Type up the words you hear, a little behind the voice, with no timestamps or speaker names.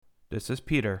This is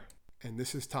Peter. And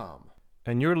this is Tom.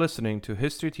 And you're listening to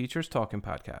History Teachers Talking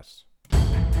Podcasts.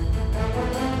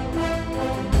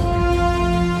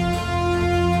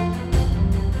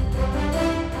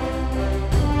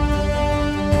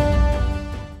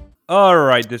 All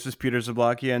right, this is Peter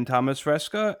Zablocki and Thomas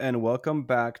Reska, and welcome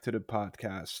back to the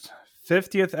podcast.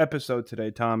 50th episode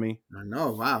today, Tommy. I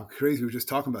know, wow, crazy. We were just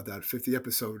talking about that. 50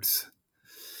 episodes.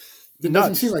 It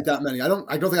doesn't seem like that many. I don't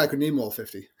think I could name all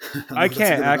 50. I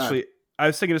can't actually. I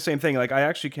was thinking the same thing. Like, I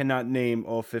actually cannot name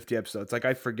all 50 episodes. Like,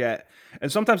 I forget.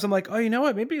 And sometimes I'm like, oh, you know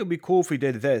what? Maybe it would be cool if we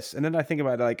did this. And then I think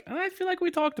about it like, I feel like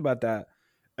we talked about that.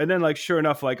 And then, like, sure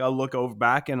enough, like, I'll look over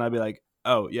back and I'll be like,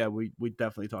 oh, yeah, we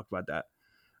definitely talked about that.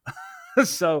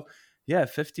 So, yeah,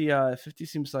 50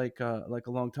 seems like a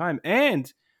long time.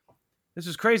 And this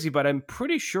is crazy, but I'm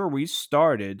pretty sure we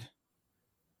started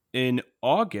in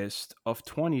August of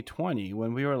 2020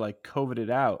 when we were like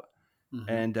COVIDed out. Mm-hmm.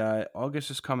 And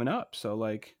August is coming up, so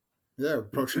like, yeah, we're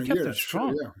approaching a year. That's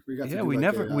strong. True. Yeah, we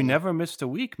never missed a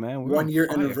week, man. 1 year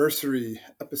anniversary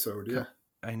episode. Yeah,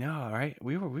 I know, right?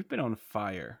 We've been on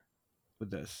fire with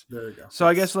this. There you go. So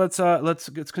I guess let's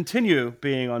continue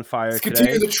being on fire. Let's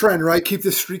continue the trend, right? Keep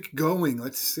the streak going.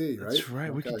 Let's see, right? That's right.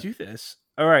 Okay. We can do this.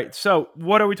 All right. So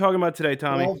what are we talking about today,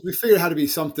 Tommy? Well, we figured it had to be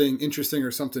something interesting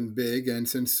or something big. And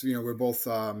since, we're both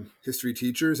history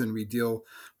teachers and we deal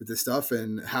with this stuff,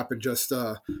 and it happened just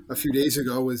a few days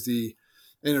ago was the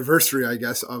anniversary, I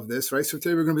guess, of this, right? So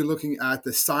today we're going to be looking at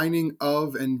the signing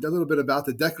of and a little bit about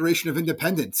the Declaration of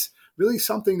Independence. Really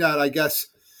something that I guess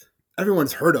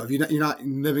everyone's heard of. You're not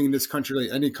living in this country,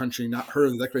 like any country, not heard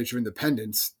of the Declaration of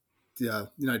Independence, the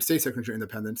United States Declaration of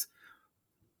Independence.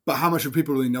 But how much do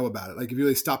people really know about it? Like, if you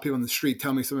really stop people on the street,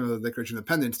 tell me something about the Declaration of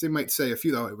Independence, they might say a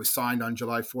few, though. It was signed on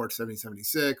July 4th,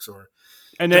 1776, or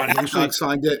and John Hancock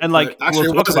signed it. And, like,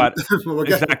 we'll talk about it.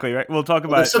 Exactly, right? We'll talk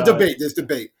about it. There's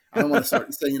debate. I don't want to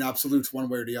start saying in absolutes one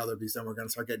way or the other, because then we're going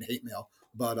to start getting hate mail.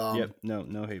 But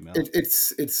no hate mail.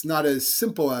 It's not as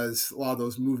simple as a lot of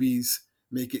those movies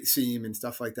make it seem and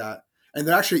stuff like that. And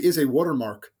there actually is a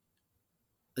watermark,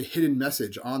 a hidden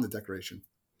message on the Declaration.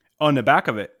 On the back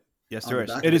of it. Yes, there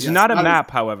is. It is not a map,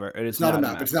 however. It's not a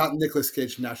map. It's not Nicolas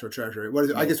Cage National Treasure. What is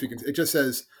it? No. I guess we can. It just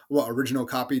says, original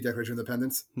copy, Declaration of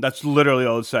Independence. That's literally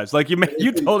all it says. Like, you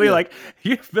totally like,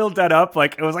 you built that up.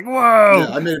 Like, it was like, whoa.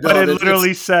 Yeah, I mean, but it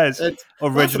literally says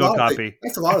original copy.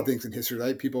 That's a lot of things in history,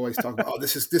 right? People always talk about,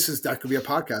 that could be a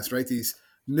podcast, right? These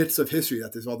myths of history,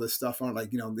 that there's all this stuff on.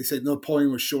 Like, they say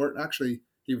Napoleon was short. Actually,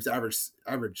 he was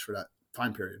average for that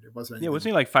time period. It wasn't. Wasn't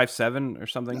he like 5'7" or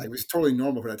something? Yeah, he was totally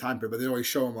normal for that time period, but they always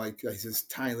show him like he's this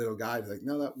tiny little guy. Like,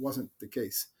 no, that wasn't the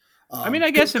case. I mean, I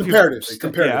guess comparatively.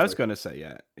 Yeah, I was going to say,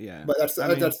 yeah. But that's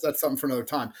something for another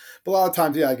time. But a lot of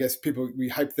times, I guess we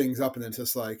hype things up and then it's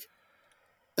just like,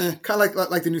 kind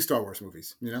of like the new Star Wars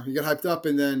movies. You get hyped up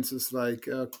and then it's just like,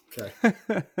 okay,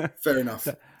 fair enough.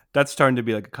 That's starting to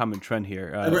be like a common trend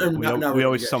here. We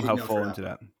always somehow fall into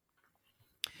that.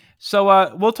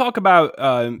 So we'll talk about,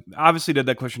 obviously, the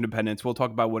Declaration of Independence. We'll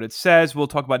talk about what it says. We'll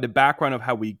talk about the background of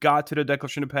how we got to the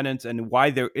Declaration of Independence and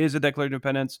why there is a Declaration of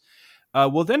Independence.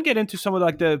 We'll then get into some of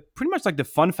pretty much the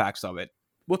fun facts of it.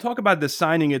 We'll talk about the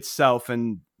signing itself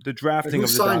and the drafting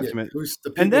of the document.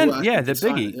 And then, the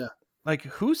biggie. Yeah. Like,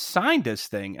 who signed this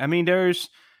thing? I mean, there's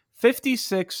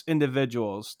 56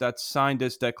 individuals that signed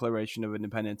this Declaration of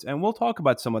Independence, and we'll talk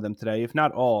about some of them today, if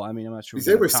not all. I mean, I'm not sure. Because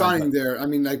they were signing I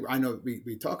mean, like, I know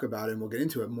we talk about it and we'll get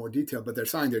into it in more detail, but they're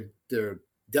signing their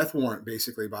death warrant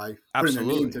basically by putting their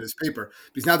name to this paper,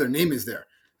 because now their name is there.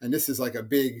 And this is like a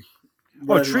big...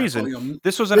 treason.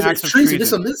 This was an act of treason.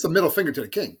 This is a middle finger to the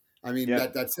king. I mean,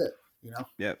 that's it.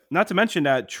 Yeah. Not to mention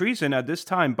that treason at this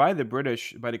time by the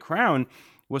British, by the Crown,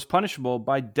 was punishable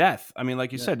by death. I mean,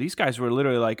 like you said, these guys were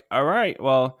literally like, all right,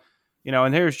 well,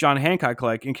 and here's John Hancock,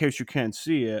 like, in case you can't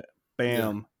see it,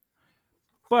 bam. Yeah.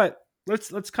 But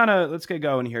let's get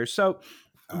going here. So,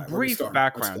 brief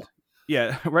background.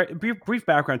 Yeah, right. Brief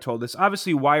background told us.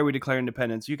 Obviously, why are we declaring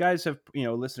independence? You guys have,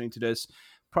 listening to this,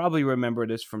 probably remember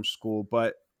this from school,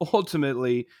 but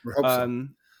ultimately,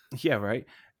 yeah, right.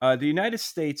 The United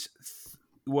States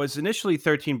was initially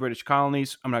 13 British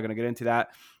colonies. I'm not going to get into that.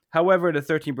 However, the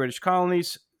 13 British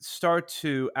colonies start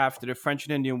to, after the French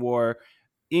and Indian War,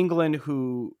 England,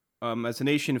 who as a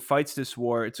nation fights this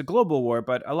war, it's a global war,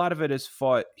 but a lot of it is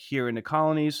fought here in the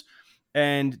colonies,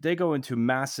 and they go into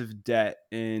massive debt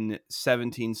in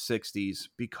 1760s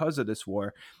because of this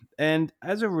war. And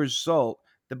as a result,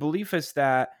 the belief is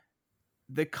that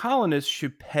the colonists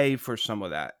should pay for some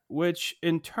of that, which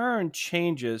in turn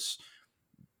changes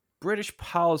British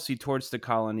policy towards the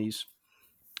colonies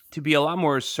to be a lot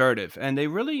more assertive. And they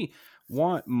really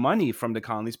want money from the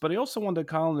colonies, but they also want the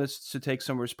colonists to take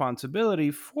some responsibility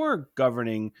for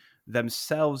governing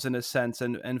themselves in a sense,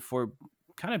 and for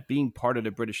kind of being part of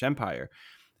the British Empire.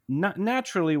 Not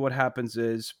naturally, what happens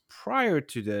is prior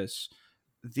to this,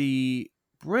 the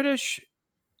British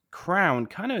crown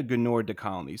kind of ignored the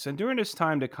colonies, and during this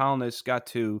time, the colonists got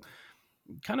to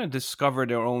kind of discover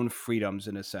their own freedoms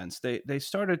in a sense. They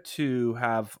started to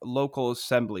have local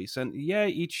assemblies, and yeah,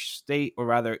 each state, or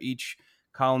rather each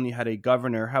colony, had a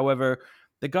governor. However,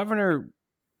 the governor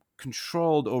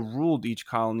controlled or ruled each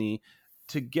colony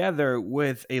together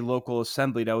with a local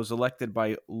assembly that was elected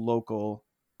by local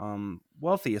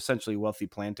wealthy, essentially wealthy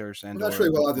planters and Well, that's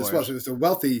really or well how this was. lawyers. It was the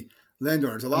wealthy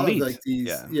landowners. A lot of Elite, like these,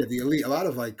 yeah, yeah, the elite. A lot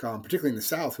of like, particularly in the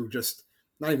South, who just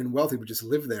not even wealthy, but just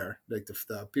live there. Like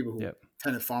the people who yep,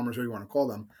 tenant farmers, whatever you want to call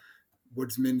them,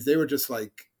 woodsmen. They were just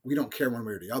like, we don't care one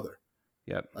way or the other.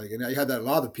 yep, Like, and I had that a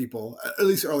lot of the people, at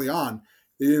least early on,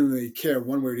 they didn't really care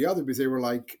one way or the other because they were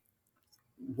like,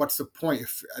 what's the point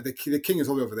if the king is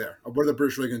all the way over there? Or what are the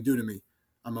British really going to do to me?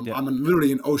 yep, I'm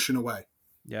literally an ocean away.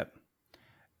 yep.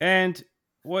 And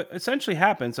what essentially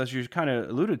happens, as you kind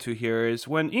of alluded to here, is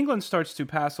when England starts to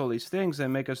pass all these things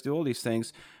and make us do all these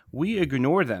things, we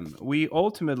ignore them. We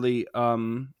ultimately,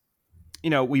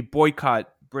 we boycott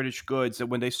British goods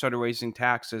when they started raising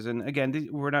taxes. And again,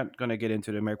 we're not going to get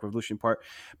into the American Revolution part,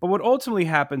 but what ultimately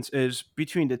happens is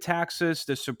between the taxes,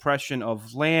 the suppression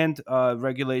of land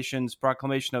regulations,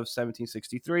 proclamation of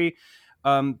 1763,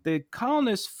 the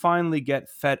colonists finally get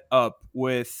fed up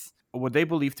with what they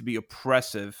believe to be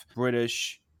oppressive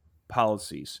British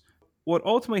policies. What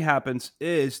ultimately happens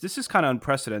is this is kind of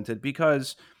unprecedented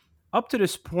because up to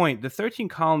this point, the 13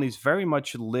 colonies very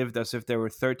much lived as if there were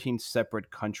 13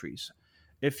 separate countries.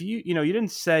 If you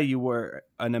didn't say you were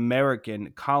an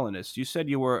American colonist, you said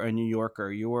you were a New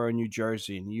Yorker, you were a New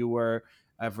Jerseyan, you were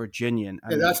a Virginian.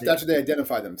 I Yeah, mean, that's what they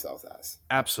identify themselves as.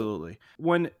 absolutely.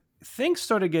 When things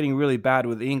started getting really bad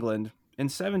with England in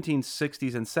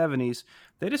 1760s and 70s,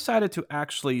 they decided to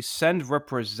actually send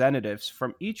representatives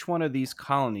from each one of these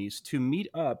colonies to meet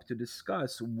up to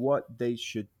discuss what they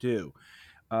should do.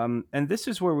 And this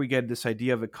is where we get this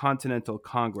idea of a Continental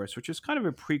Congress, which is kind of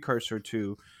a precursor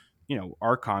to,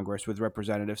 our Congress with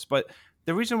representatives. But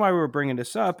the reason why we were bringing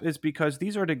this up is because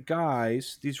these are the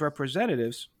guys, these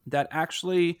representatives, that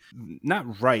actually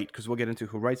not write, because we'll get into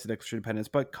who writes the Declaration of Independence,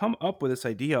 but come up with this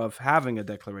idea of having a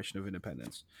Declaration of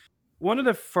Independence. One of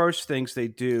the first things they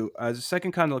do as a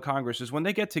Second Continental Congress is when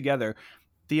they get together,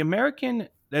 the American,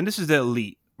 and this is the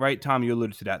elite, right, Tom? You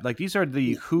alluded to that. Like these are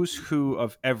the who's who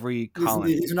of every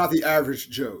colony. These are not the average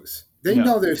Joes. They No.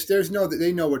 know there's no that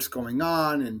they know what's going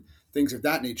on and things of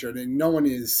that nature. And no one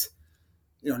is,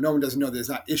 no one doesn't know there's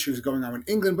not issues going on in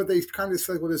England, but they kind of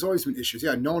feel like, well, there's always been issues.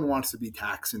 Yeah, no one wants to be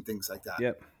taxed and things like that.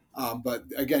 Yep. But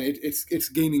again, it's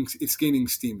gaining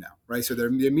steam now, right? So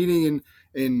they're meeting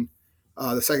in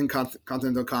the Second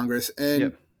Continental Congress, and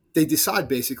Yep. they decide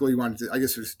basically. You wanted to, I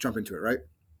guess, just jump into it, right?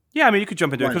 Yeah, I mean, you could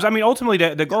jump into it Why because, not? ultimately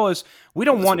the goal is we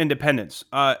don't want independence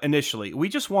initially. We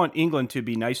just want England to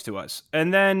be nice to us.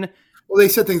 And then, Well, they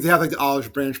said things. They have like the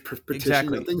Olive Branch petition,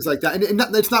 exactly. things like that,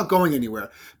 and it's not going anywhere.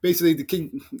 Basically, the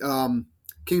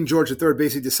King George III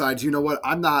basically decides, you know what,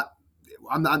 I'm not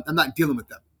dealing with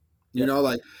them. Yep.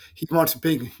 Like he wants to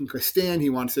take a stand. He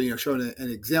wants to, show an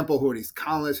example who are these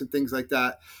colonists and things like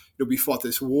that. We fought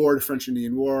this war, the French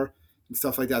Indian War, and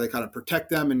stuff like that. They kind of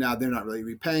protect them, and now they're not really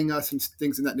repaying us and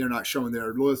things, and that they're not showing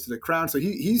their loyalty to the crown. So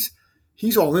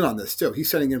he's all in on this too. He's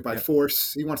setting it by Yep.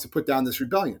 force. He wants to put down this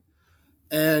rebellion,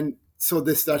 and so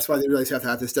that's why they realize they have to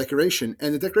have this declaration.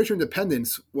 And the Declaration of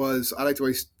Independence was, I like to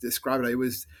always describe it. It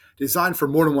was designed for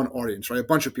more than one audience, right? A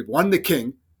bunch of people. One, the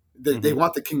king. They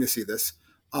want the king to see this.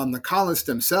 The colonists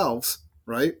themselves,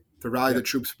 right, to rally the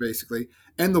troops basically,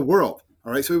 and the world.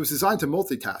 All right, so it was designed to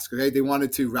multitask. Okay, they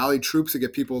wanted to rally troops to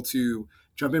get people to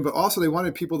jump in, but also they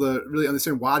wanted people to really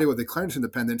understand why they were declaring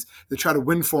independence, to try to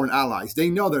win foreign allies.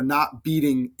 They know they're not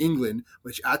beating England,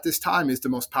 which at this time is the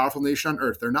most powerful nation on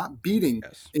earth. They're not beating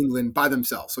England by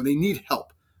themselves, so they need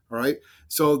help. All right,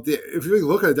 so if you really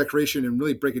look at the Declaration and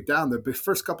really break it down, the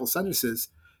first couple sentences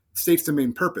states the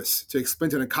main purpose: to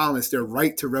explain to the colonists their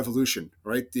right to revolution,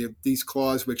 right? These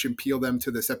clauses which impel them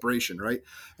to the separation, right?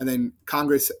 And then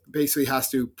Congress basically has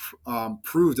to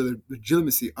prove the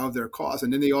legitimacy of their cause.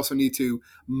 And then they also need to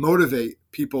motivate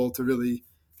people to really,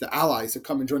 the allies, to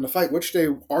come and join the fight, which they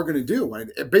are going to do. Right?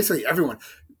 Basically everyone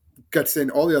gets in,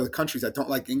 all the other countries that don't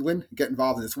like England get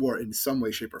involved in this war in some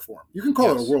way, shape, or form. You can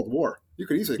call it a world war. You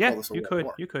could easily call this a world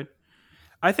war. You could.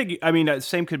 I think, the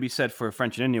same could be said for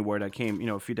French and Indian War that came,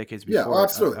 a few decades before. Yeah,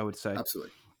 absolutely. I would say.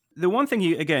 Absolutely. The one thing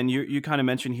you kind of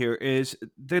mentioned here is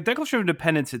the Declaration of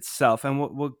Independence itself, and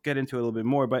we'll get into it a little bit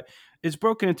more, but it's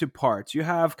broken into parts. You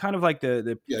have kind of like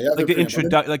the Yeah, you have like the the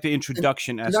preamble. like the And,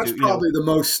 introduction and as that's to probably the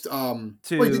most. Well,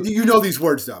 to you know these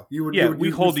words though. we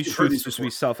hold these You've heard truths these just to be before.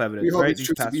 We self-evident, hold right? these These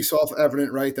truths to be passages.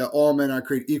 self-evident, right? That all men are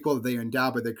created equal, that they are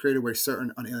endowed by the Creator with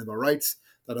certain unalienable rights.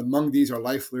 That among these are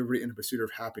life, liberty, and the pursuit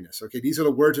of happiness. Okay, these are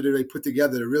the words that they put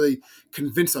together to really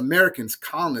convince Americans,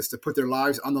 colonists, to put their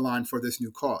lives on the line for this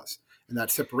new cause. And that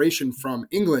separation from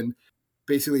England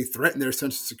basically threatened their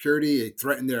sense of security, it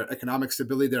threatened their economic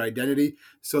stability, their identity.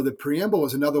 So the preamble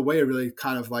was another way, really,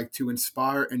 kind of like to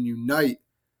inspire and unite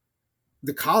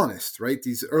the colonists, right?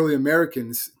 These early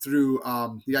Americans through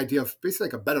the idea of basically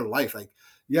like a better life. Like,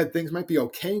 yeah, things might be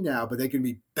okay now, but they can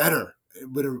be better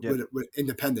Yep. with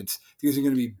independence. Things are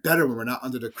going to be better when we're not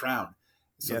under the crown.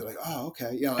 So they're Yep. like, oh,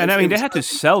 okay. You know, And I it mean, they was had to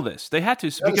sell this. They had to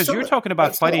that is because you're something. talking about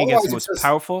That's fighting against the otherwise it's most just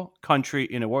powerful country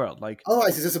in the world. Like,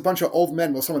 otherwise it's just a bunch of old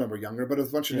men. Well, some of them were younger, but it's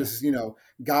a bunch of yeah, just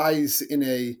guys in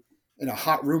a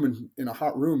hot room in a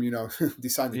hot room,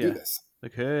 deciding to do yeah. this.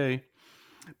 Like, hey.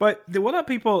 But the one that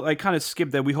people like kind of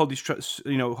skip that we hold these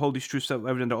hold these truths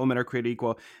self-evident that all men are created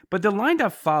equal. But the line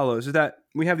that follows is that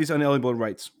we have these unalienable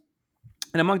rights.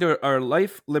 And among there are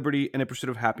life, liberty, and a pursuit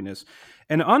of happiness.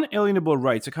 And unalienable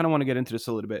rights, I kind of want to get into this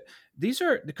a little bit. These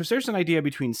are because there's an idea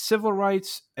between civil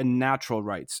rights and natural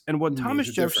rights. And what There's Thomas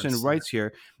a Jefferson difference. Yeah. writes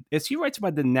here is he writes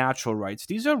about the natural rights.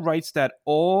 These are rights that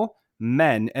all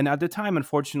men, and at the time,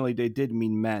 unfortunately, they did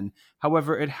mean men.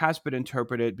 However, it has been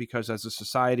interpreted because as a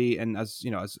society and as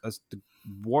as the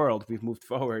world, we've moved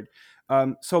forward.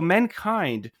 So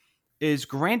mankind is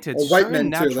granted Or white certain men too.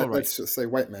 natural Let's rights. just say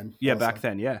white men Yeah, back also.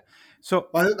 then, yeah. So,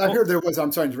 I oh, heard there was.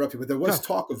 I'm sorry to interrupt you, but there was go.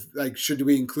 talk of like, should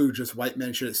we include just white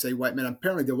men? Should it say white men?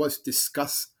 Apparently, there was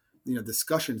discussions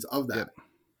of Yep. that,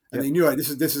 and Yep. they knew like this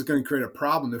is going to create a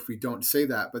problem if we don't say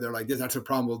that. But they're like, that's a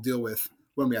problem we'll deal with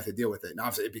when we have to deal with it. And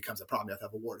obviously, it becomes a problem. You have to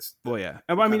have a war Well, yeah. to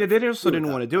I kind mean, of they also deal with didn't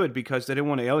that. want to do it because they didn't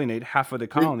want to alienate half of the They,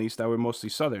 colonies that were mostly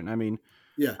Southern. I mean,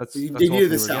 yeah, that's they the whole needed thing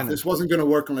the we're South. getting at. This wasn't going to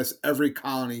work unless every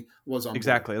colony was on board.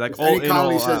 Exactly. Like If all any in,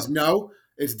 colony all says out. no,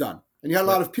 it's done. And you had a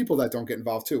lot Yep. of people that don't get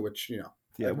involved too, which Yeah.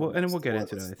 Well, everyone and then knows we'll the get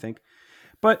into that, loyalists. I think.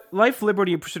 But life,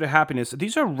 liberty, and pursuit of happiness,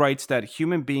 these are rights that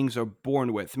human beings are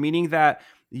born with, meaning that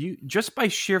you just by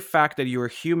sheer fact that you're a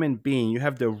human being, you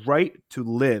have the right to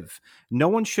live. No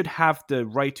one should have the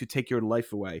right to take your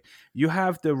life away. You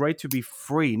have the right to be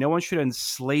free. No one should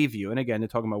enslave you. And again, they're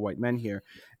talking about white men here.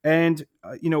 And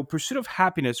pursuit of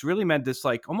happiness really meant this,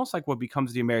 like almost like what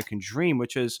becomes the American dream,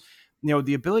 which is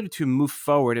the ability to move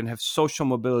forward and have social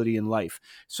mobility in life.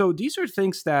 So these are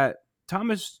things that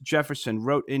Thomas Jefferson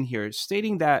wrote in here,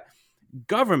 stating that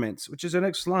governments, which is the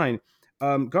next line,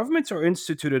 governments are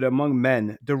instituted among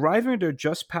men, deriving their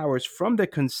just powers from the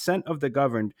consent of the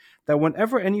governed, that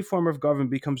whenever any form of government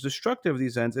becomes destructive of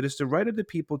these ends, it is the right of the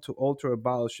people to alter or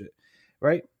abolish it.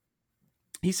 Right?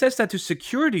 He says that to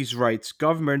secure these rights,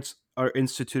 governments are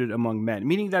instituted among men,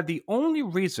 meaning that the only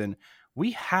reason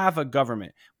we have a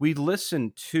government, we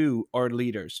listen to our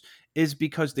leaders, is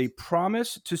because they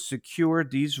promise to secure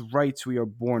these rights we are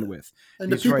born Yeah. with. And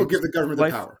the These people rights, give the government the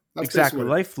life, power. That's basically exactly, what it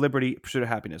is. life, liberty, pursuit of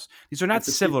happiness. These are not If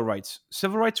the people, civil rights.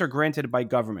 Civil rights are granted by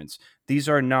governments. These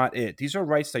are not it. These are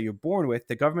rights that you're born with.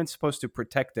 The government's supposed to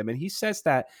protect them. And he says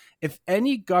that if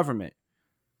any government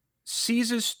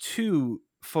ceases to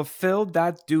fulfill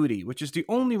that duty, which is the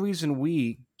only reason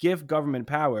we give government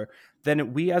power,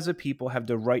 then we as a people have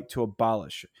the right to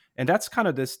abolish it. And that's kind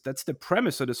of that's the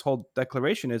premise of this whole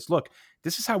declaration is look,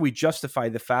 this is how we justify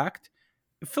the fact,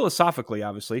 philosophically,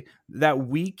 obviously, that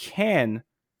we can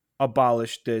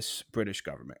abolish this British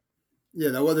government. yeah,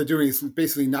 that what they're doing is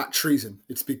basically not treason.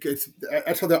 It's because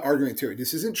that's how they're arguing to it.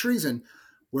 This isn't treason.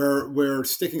 We're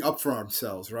sticking up for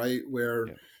ourselves, right?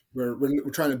 Yeah. We're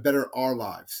trying to better our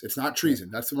lives. It's not Yeah. treason.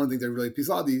 That's the one thing they really, because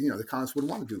a lot of these, the colonists wouldn't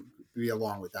want to be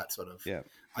along with that sort of Yeah.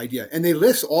 idea. And they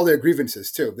list all their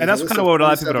grievances too. And There's a that's list kind of of what a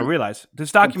lot of people don't 27 realize.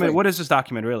 This document, what complaints. is this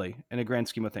document really in a grand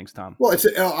scheme of things, Tom? Well,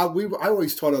 I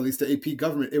always taught at least the AP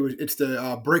government. It's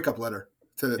the breakup letter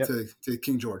Yep. to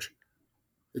King George.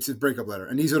 It's his breakup letter,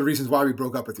 and these are the reasons why we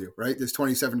broke up with you. Right? There's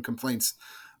 27 complaints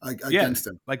Yeah. against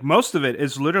him. Like most of it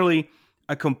is literally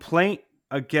a complaint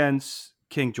against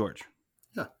King George.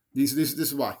 Yeah, this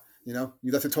is why. You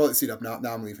left the toilet seat up. Now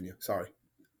I'm leaving you. Sorry.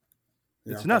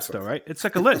 It's That nuts, sort though, of right? It's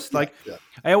like a list. yeah, Like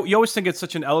yeah. you always think it's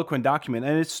such an eloquent document,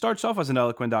 and it starts off as an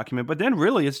eloquent document, but then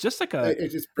really it's just like It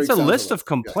just it's a breaks down to a list of list. Yes.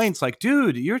 complaints. Like,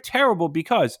 dude, you're terrible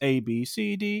because A, B,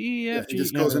 C, D, E, Yeah, F, it G.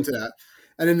 just goes into that.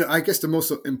 And then I guess the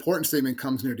most important statement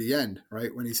comes near the end, right?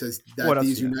 When he says What that else?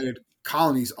 these Yeah, united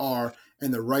colonies are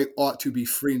and the right ought to be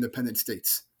free independent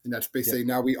states. And that's basically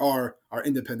now we are our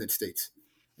independent states.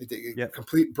 A Yep.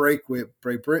 complete break with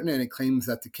Great Britain, and it claims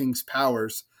that the king's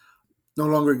powers no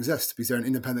longer exist because they're an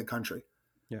independent country.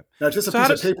 Yep. Now, just a So piece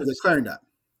of paper declaring that.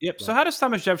 Yep. So how does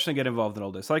Thomas Jefferson get involved in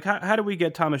all this? Like, how do we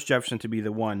get Thomas Jefferson to be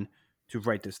the one to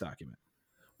write this document?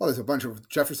 Well, there's a bunch of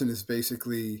Jefferson is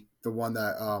basically the one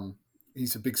that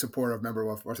he's a big supporter of. Remember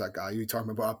what's that guy you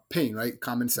talking about? Paine, right?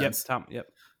 Common sense.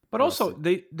 Yep. But also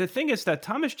the thing is that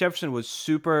Thomas Jefferson was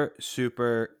super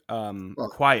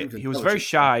quiet. He was very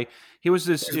shy. He was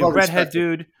this redhead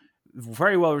dude,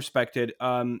 very well respected.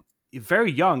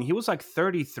 Very young. He was like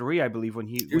 33, I believe, when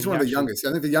he was one of the youngest.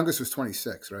 I think the youngest was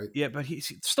 26, right? Yeah, but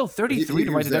he's still 33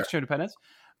 to write the Declaration of Independence.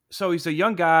 So he's a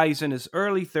young guy. He's in his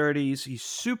early 30s. He's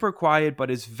super quiet, but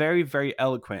is very, very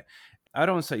eloquent. I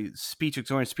don't want to say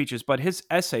speeches, but his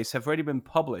essays have already been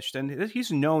published, and he's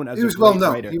known as a great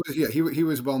writer. He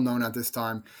was well known at this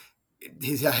time.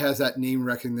 He has that name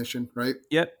recognition, right?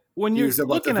 Yep. When you're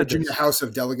looking at Virginia House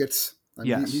of Delegates,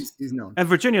 yes, he's known. And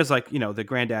Virginia's like the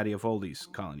granddaddy of all these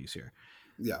colonies here.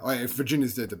 Yeah,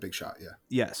 Virginia's the big shot. Yeah.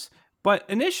 Yes. But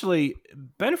initially,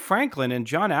 Ben Franklin and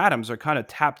John Adams are kind of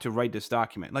tapped to write this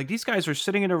document. Like, these guys are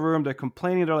sitting in a room, they're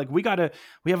complaining. They're like, we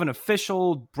have an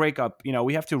official breakup.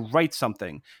 We have to write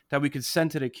something that we could send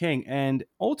to the king. And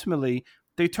ultimately,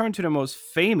 they turn to the most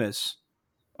famous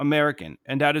American,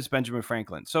 and that is Benjamin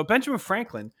Franklin. So Benjamin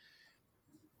Franklin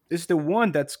is the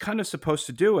one that's kind of supposed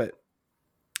to do it.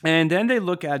 And then they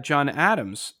look at John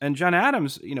Adams, and John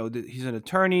Adams, he's an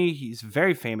attorney. He's a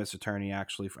very famous attorney,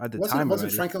 actually, at the time.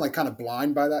 Wasn't Franklin like kind of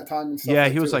blind by that time? And stuff yeah,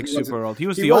 he was like super old. He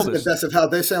was the oldest. The best of how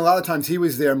they're saying a lot of times he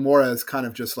was there more as kind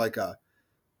of just like a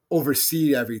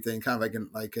oversee everything, kind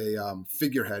of like a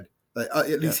figurehead. Like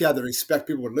at least he had the respect,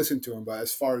 people would listen to him. But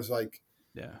as far as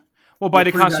well, by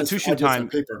the Constitution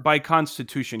time, by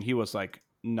Constitution, he was like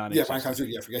not. Yeah, by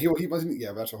Constitution, he wasn't.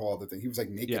 Yeah, that's a whole other thing. He was like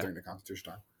naked during the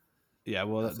Constitution time. Yeah,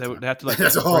 well, they had to like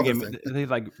that's bring him. They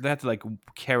had to like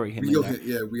carry him.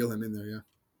 Wheel him in there. Yeah.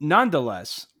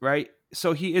 Nonetheless, right?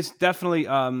 So he is definitely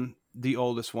the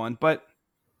oldest one, but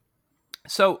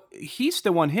so he's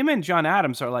the one. Him and John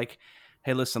Adams are like,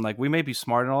 hey, listen, like we may be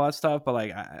smart and all that stuff, but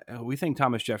like we think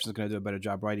Thomas Jefferson's going to do a better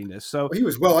job writing this. So he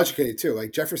was well educated too.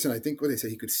 Like Jefferson, I think what they say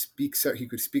he could speak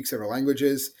several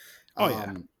languages.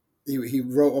 He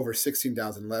wrote over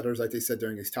 16,000 letters, like they said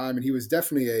during his time, and he was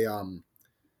definitely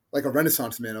like a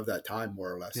Renaissance man of that time,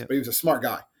 more or less. But he was a smart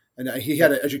guy. And he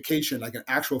had an education, like an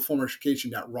actual formal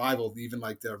education that rivaled even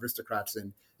like the aristocrats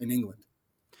in England.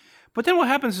 But then what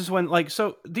happens is when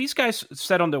so these guys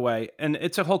set on their way, and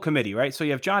it's a whole committee, right? So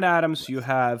you have John Adams, you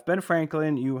have Ben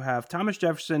Franklin, you have Thomas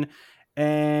Jefferson,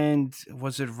 and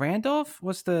was it Randolph?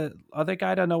 Was the other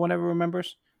guy that no one ever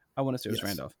remembers? I want to say it was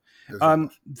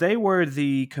Randolph. They were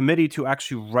the committee to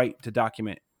actually write the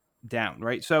document down,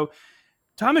 right? So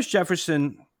Thomas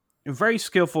Jefferson, very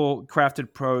skillful,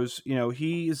 crafted prose.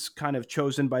 He's kind of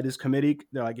chosen by this committee.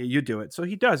 They're like, hey, you do it. So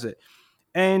he does it.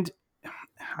 And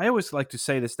I always like to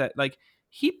say this, that like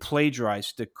he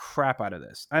plagiarized the crap out of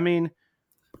this. I mean,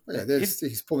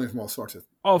 he's pulling from all sorts of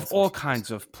all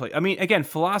kinds of I mean, again,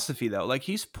 philosophy though, like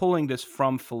he's pulling this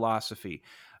from philosophy.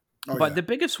 But the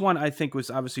biggest one I think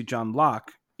was obviously John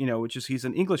Locke, which is he's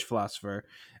an English philosopher.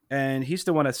 And he's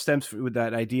the one that stems with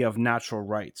that idea of natural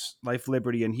rights, life,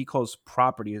 liberty, and he calls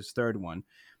property his third one.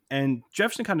 And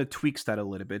Jefferson kind of tweaks that a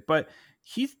little bit, but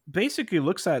he basically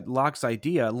looks at Locke's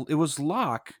idea. It was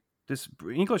Locke, this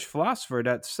English philosopher,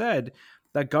 that said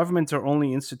that governments are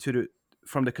only instituted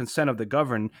from the consent of the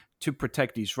governed to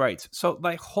protect these rights. So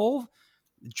the whole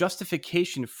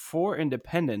justification for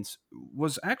independence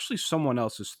was actually someone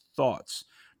else's thoughts.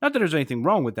 Not that there's anything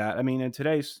wrong with that. I mean, in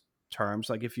today's terms,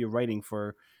 like if you're writing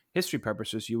for history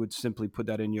purposes, you would simply put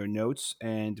that in your notes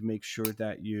and make sure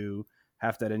that you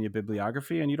have that in your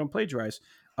bibliography and you don't plagiarize.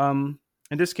 In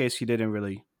this case, he didn't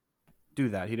really do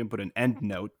that. He didn't put an end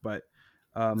note, but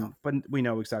we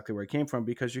know exactly where it came from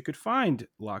because you could find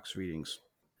Locke's readings.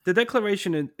 The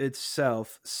Declaration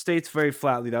itself states very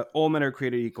flatly that all men are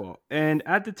created equal. And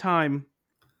at the time,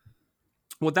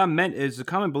 what that meant is the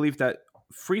common belief that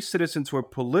free citizens were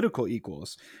political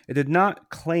equals. It did not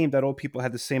claim that all people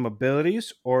had the same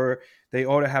abilities or they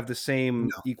ought to have the same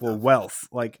equal wealth.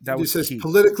 Like that was says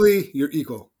politically you're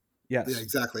equal. Yes. Yeah,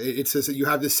 exactly. It says that you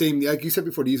have the same, like you said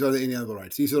before, these are the inalienable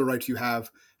rights. These are the rights you have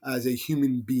as a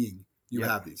human being. You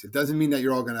have these. It doesn't mean that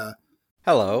you're all going to.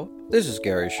 Hello, this is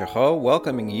Gary Chahot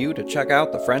welcoming you to check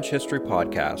out the French History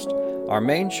Podcast. Our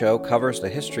main show covers the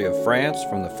history of France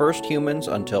from the first humans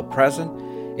until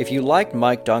present. If you liked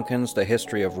Mike Duncan's The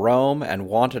History of Rome and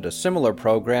wanted a similar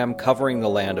program covering the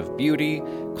land of beauty,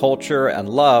 culture, and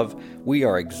love, we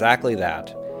are exactly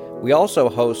that. We also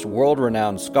host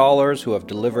world-renowned scholars who have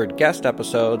delivered guest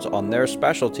episodes on their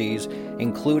specialties,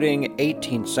 including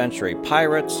 18th century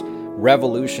pirates,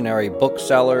 revolutionary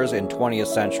booksellers in 20th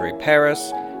century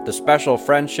Paris, the special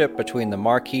friendship between the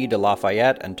Marquis de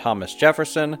Lafayette and Thomas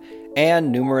Jefferson,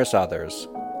 and numerous others.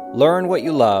 Learn what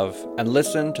you love and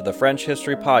listen to the French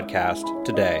History Podcast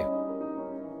today.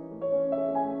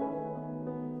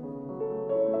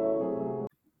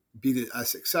 Be it as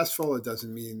successful, it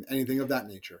doesn't mean anything of that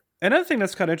nature. Another thing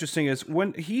that's kind of interesting is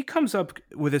when he comes up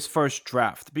with his first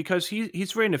draft, because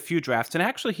he's written a few drafts, and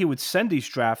actually he would send these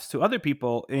drafts to other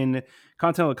people in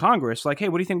Continental Congress, like, hey,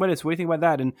 what do you think about this? What do you think about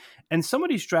that? And some of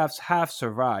these drafts have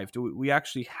survived. We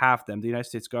actually have them. The United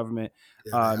States government,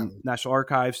 National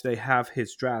Archives, they have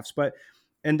his drafts.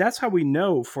 And that's how we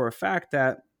know for a fact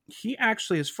that he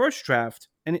actually, his first draft,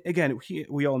 and again,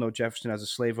 we all know Jefferson as a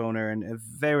slave owner and a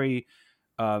very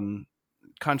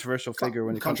controversial figure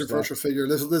when it comes to controversial figure.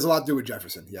 There's a lot to do with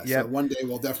Jefferson. Yes. Yep. So one day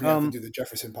we'll definitely have to do the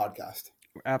Jefferson podcast.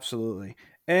 Absolutely.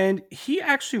 And he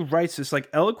actually writes this like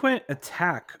eloquent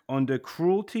attack on the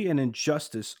cruelty and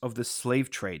injustice of the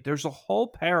slave trade. There's a whole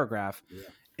paragraph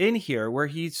in here where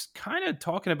he's kind of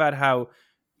talking about how,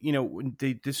 you know,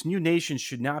 this new nation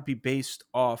should not be based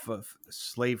off of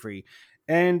slavery.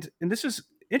 And this is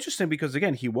interesting because,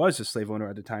 again, he was a slave owner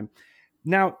at the time.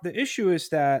 Now, the issue is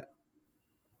that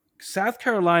South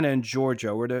Carolina and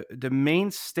Georgia were the main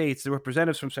states, the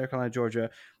representatives from South Carolina and Georgia,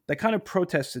 that kind of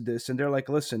protested this. And they're like,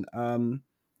 listen,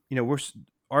 you know,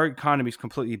 our economy is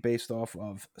completely based off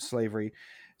of slavery.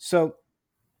 So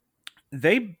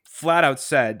they flat out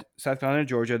said, South Carolina and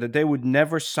Georgia, that they would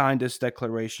never sign this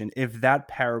declaration if that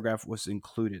paragraph was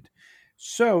included.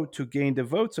 So to gain the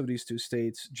votes of these two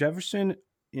states, Jefferson,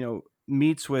 you know,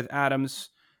 meets with Adams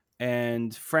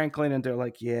and Franklin, and they're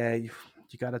like, yeah, you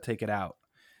got to take it out.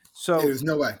 So there was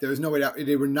no way. There was no way out.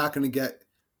 They were not going to get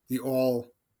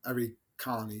every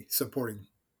colony supporting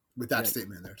with that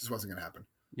statement in there. It just wasn't going to happen.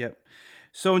 Yep.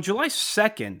 So on July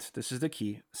 2nd, this is the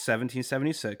key,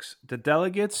 1776, the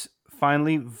delegates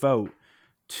finally vote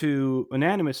to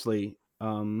unanimously.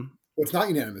 Well, it's not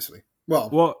unanimously.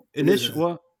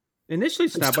 Initially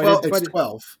it's not. 12, it's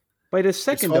 12. By the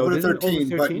second, though, it's 13.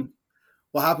 13? But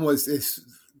what happened was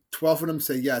 12 of them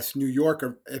say yes. New York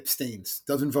abstains,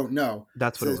 doesn't vote no.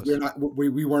 That's what it was.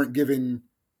 We weren't given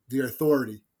the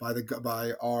authority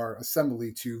by our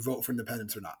assembly to vote for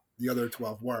independence or not. The other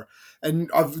 12 were.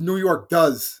 And New York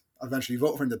does eventually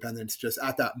vote for independence. Just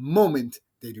at that moment,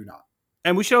 they do not.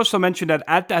 And we should also mention that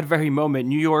at that very moment,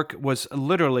 New York was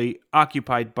literally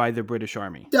occupied by the British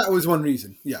Army. That was one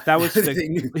reason. Yeah, that was if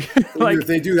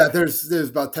they do that. There's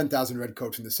about 10,000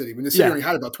 redcoats in the city. When the city only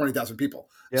had about 20,000 people,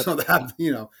 so they have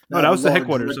that was the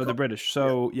headquarters of the British.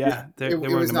 So it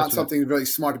was not something really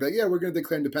smart to be like, we're going to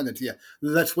declare independence. Yeah,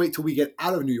 let's wait till we get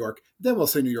out of New York, then we'll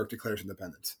say New York declares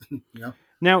independence.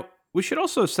 Now we should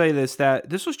also say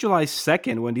that this was July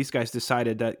 2nd when these guys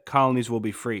decided that colonies will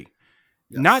be free.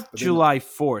 Yes, not July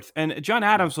 4th. And John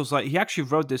Adams was like, he actually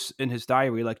wrote this in his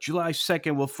diary, like July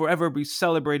 2nd will forever be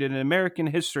celebrated in American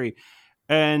history.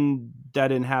 And that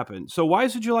didn't happen. So why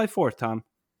is it July 4th, Tom?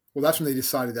 Well, that's when they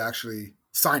decided to actually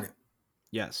sign it.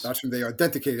 Yes. That's when they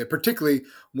authenticated it, particularly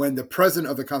when the president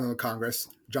of the Continental Congress,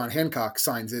 John Hancock,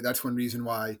 signs it. That's one reason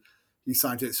why he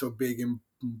signed it so big and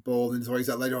bold. And there's always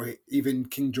that letter. Even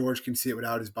King George can see it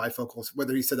without his bifocals.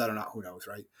 Whether he said that or not, who knows,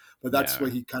 right? But that's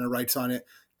what he kind of writes on it.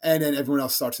 And then everyone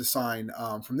else starts to sign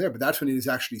from there. But that's when it is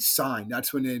actually signed.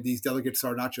 That's when these delegates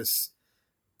are not just,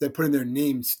 they're putting their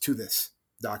names to this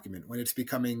document, when it's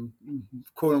becoming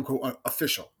quote unquote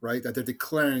official, right? That they're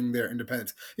declaring their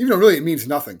independence. Even though really it means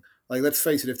nothing. Like, let's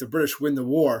face it, if the British win the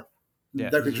war,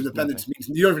 Declaration of Independence means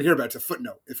you don't even hear about it. It's a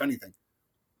footnote, if anything.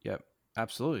 Yep,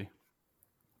 absolutely.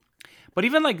 But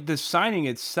even like the signing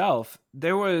itself,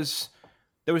 there was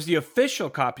the official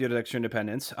copy of the Declaration of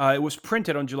Independence. It was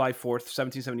printed on July 4th,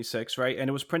 1776, right? And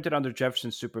it was printed under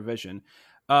Jefferson's supervision.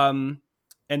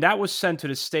 And that was sent to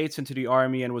the states and to the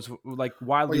army and was like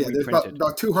wildly reprinted. There's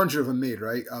about 200 of them made,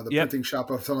 right? The printing shop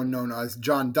of someone known as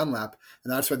John Dunlap.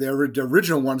 And that's why the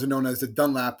original ones are known as the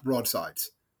Dunlap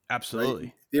broadsides. Absolutely.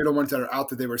 Right? They're the ones that are out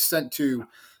there. They were sent to,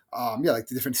 like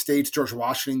the different states. George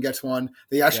Washington gets one.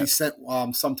 They actually sent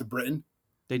some to Britain.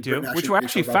 They do, which were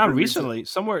actually found recently.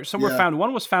 Somewhere found.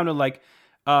 One was found in like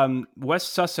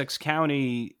West Sussex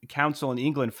County Council in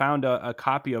England found a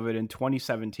copy of it in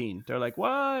 2017. They're like,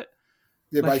 what?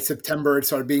 Yeah, by September it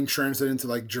started being translated into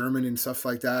like German and stuff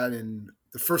like that. And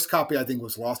the first copy I think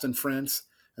was lost in France,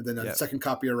 and then the second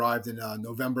copy arrived in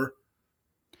November.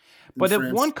 But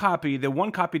the one copy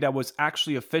that was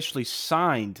actually officially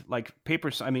signed, like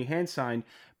hand signed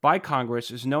by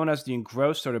Congress, is known as the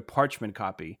engrossed or the parchment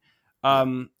copy.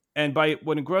 And by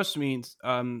what engrossed means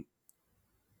that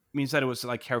it was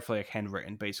like carefully like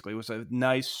handwritten. Basically, it was a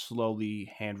nice,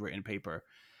 slowly handwritten paper.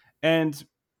 And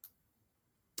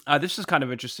this is kind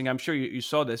of interesting. I'm sure you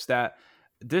saw this, that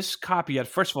this copy, at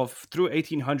first of all, through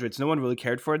 1800s, no one really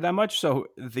cared for it that much. So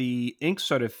the ink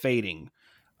started fading,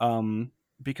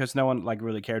 because no one like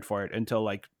really cared for it until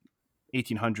like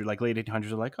 1800, like late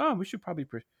 1800s. Are like, oh, we should probably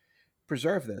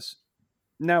preserve this.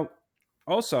 Now,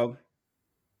 also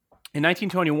in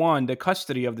 1921, the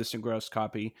custody of this engrossed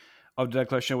copy of the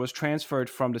Declaration was transferred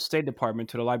from the State Department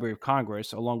to the Library of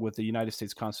Congress, along with the United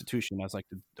States Constitution as like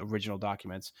the original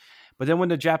documents. But then when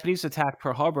the Japanese attacked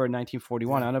Pearl Harbor in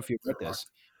 1941, I Yeah, don't know if you they're read this. locked.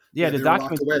 Yeah, Yeah, the they were locked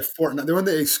documents. away at Fort. They were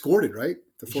they escorted, right?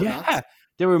 To Fort Yeah, Knox,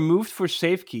 they were moved for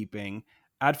safekeeping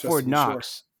at just Fort to be sure.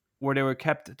 Knox, where they were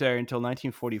kept there until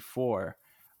 1944,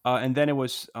 and then it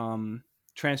was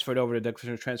transferred over. The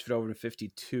Declaration was transferred over to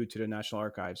 52 to the National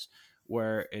Archives,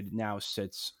 where it now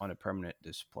sits on a permanent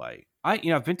display.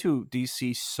 I've been to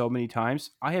DC so many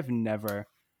times. I have never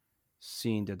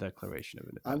seen the Declaration of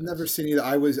I've never Independence. seen either.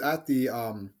 I was at the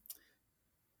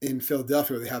in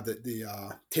Philadelphia where they have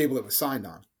the table that was signed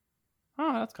on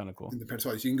Oh, that's kind of cool. in the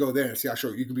Pennsylvania. So you can go there and see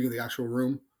actual. You can be in the actual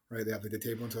room, right? They have like, the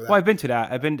table and so Well, that. I've been to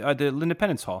that. I've been the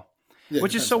Independence Hall, Yeah,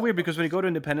 which is depends so on. weird because when you go to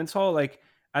Independence Hall, like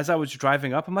as I was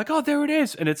driving up, I'm like, oh, there it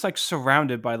is, and it's like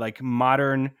surrounded by like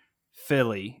modern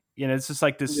Philly. It's just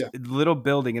like this Yeah, little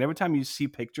building, and every time you see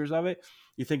pictures of it,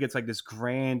 you think it's like this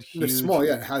grand, and they're huge. small.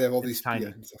 Yeah, and how they have all It's these yeah tiny.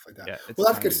 and stuff like that. Yeah, it's Well,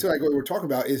 that tiny. gets to like what we're talking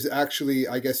about is actually,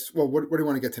 I guess. Well, what do you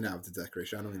want to get to now with the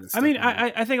Declaration? I don't mean to I step mean, on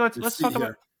I think let's your let's seat talk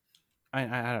about. here.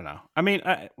 I don't know. I mean,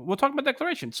 we'll talk about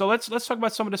Declaration. So let's talk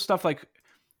about some of the stuff like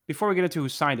before we get into who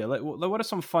signed it. What are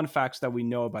some fun facts that we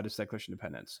know about this Declaration of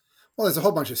Independence? Well, there's a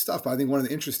whole bunch of stuff, but I think one of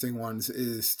the interesting ones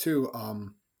is too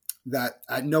that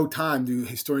at no time do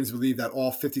historians believe that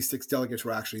all 56 delegates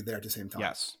were actually there at the same time.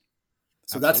 Yes,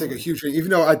 So that's like a absolutely. huge thing. Even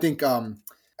though I think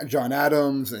John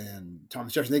Adams and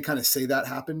Thomas Jefferson, they kind of say that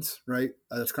happens, right?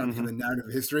 That's kind of become Hmm. the narrative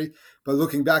of history. But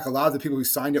looking back, a lot of the people who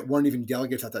signed it weren't even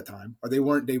delegates at that time, or they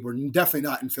were definitely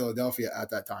not in Philadelphia at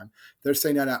that time. They're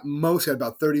saying that at most had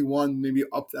about 31, maybe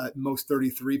up at most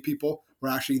 33 people were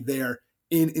actually there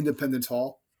in Independence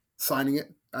Hall signing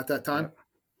it at that time. Yep.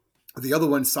 The other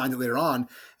one signed it later on,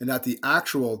 and that the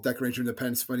actual Declaration of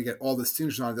Independence, when you get all the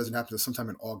signatures on it, doesn't happen until sometime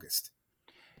in August.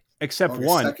 Except August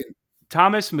one. 2nd.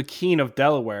 Thomas McKean of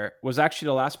Delaware was actually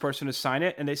the last person to sign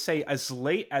it, and they say as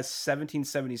late as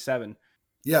 1777.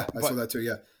 Yeah, I saw But that too.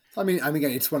 Yeah. I mean,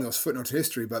 again, it's one of those footnotes in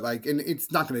history, but like, and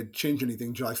it's not going to change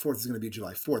anything. July 4th is going to be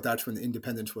July 4th. That's when the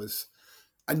independence was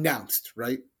announced,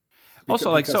 right?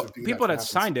 also, like, so Because people that's what that happens.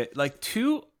 signed it, like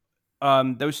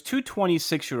there was two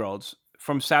 26-year-olds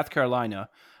from South Carolina,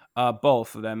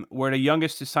 both of them were the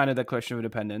youngest to sign a Declaration of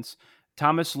Independence.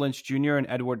 Thomas Lynch Jr. and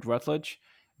Edward Rutledge.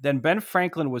 Then Ben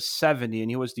Franklin was 70, and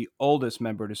he was the oldest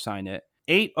member to sign it.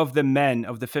 8 of the men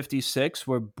of the 56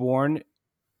 were born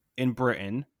in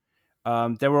Britain.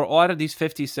 There were all out of these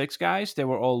 56 guys, they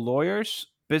were all lawyers,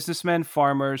 businessmen,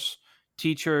 farmers,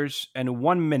 teachers, and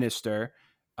one minister,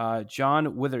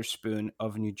 John Witherspoon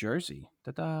of New Jersey.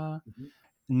 Ta-da. Mhm.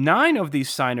 9 of these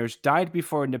signers died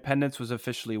before independence was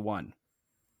officially won.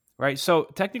 Right? So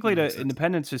technically, That makes the sense.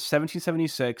 independence is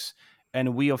 1776,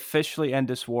 and we officially end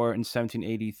this war in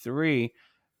 1783.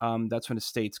 That's when the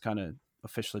states kind of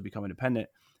officially become independent.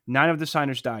 9 of the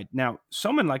signers died. Now,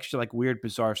 some in like weird,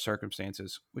 bizarre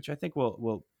circumstances, which I think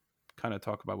we'll kind of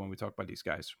talk about when we talk about these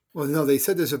guys. Well, no, they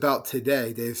said this about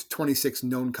today. There's 26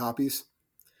 known copies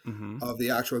Hmm. of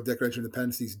the actual Declaration of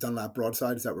Independence, these Dunlap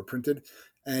broadsides that were printed.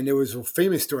 And there was a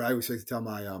famous story I always like to tell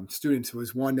my students. It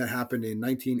was one that happened in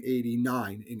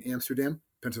 1989 in Amsterdam,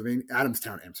 Pennsylvania,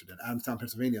 Adamstown,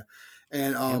 Pennsylvania.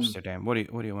 And Amsterdam. What do you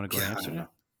want to go to yeah, I don't Amsterdam? know.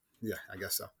 Yeah, I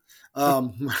guess so.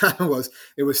 What happened was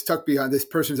it was tucked behind this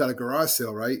person's at a garage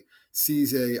sale, right?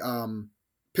 Sees a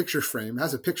picture frame,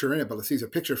 has a picture in it, but sees a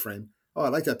picture frame. Oh, I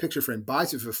like that picture frame.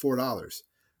 Buys it for $4.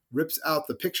 Rips out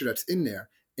the picture that's in there,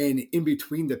 and in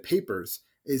between the papers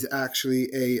is actually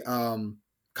a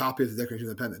copy of the Declaration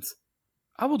of Independence.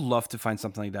 I would love to find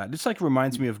something like that. This like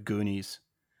reminds me of Goonies.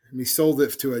 And he sold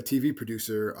it to a TV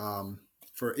producer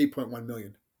for $8.1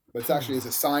 million. But it's actually is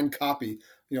a signed copy,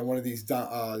 one of these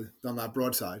Dunlap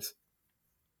broadsides.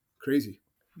 Crazy.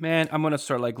 Man, I'm gonna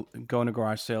start like going to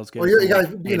garage sales, Well, getting you some got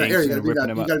like to be in that area. paintings You got to and be in ripping that.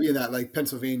 them You up. got to be in that like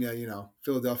Pennsylvania,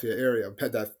 Philadelphia area.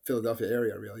 Pet that Philadelphia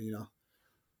area, really.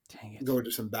 Dang it. Go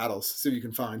into some battles, see what you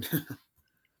can find.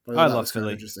 But I that love was kind of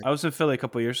Philly. interesting. I was in Philly a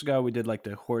couple of years ago. We did like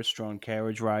the horse-drawn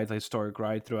carriage ride, the historic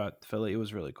ride throughout Philly. It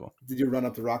was really cool. Did you run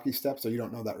up the Rocky Steps, or you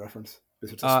don't know that reference?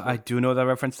 I do know that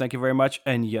reference. Thank you very much.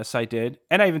 And yes, I did.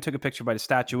 And I even took a picture by the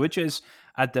statue, which is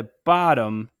at the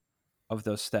bottom of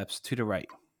those steps to the right.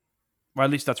 Or at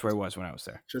least that's where it was when I was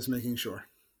there. Just making sure.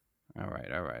 All right.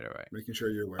 Making sure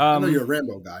you're aware. I know you're a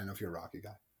Rambo guy. I don't know if you're a Rocky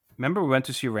guy. Remember we went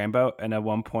to see Rambo, and at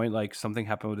one point, like, something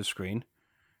happened with the screen,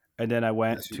 and then I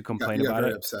went to complain about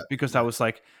it because I was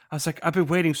like, I've been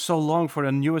waiting so long for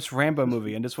the newest Rambo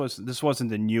movie, and this wasn't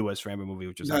the newest Rambo movie,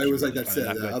 which was it was really like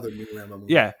the other new Rambo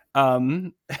movie. Yeah.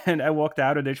 And I walked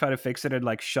out, and they tried to fix it and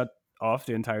like shut off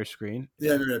the entire screen.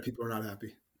 Yeah, no, people were not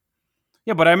happy.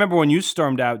 Yeah, but I remember when you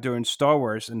stormed out during Star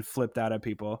Wars and flipped out at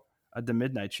people at the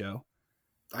midnight show.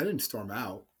 I didn't storm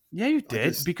out. Yeah, you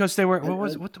did, because they were.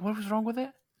 What was wrong with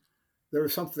it? There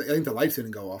was something. I think the lights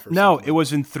didn't go off. No, it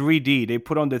was in 3D. They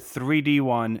put on the 3D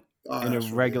one in a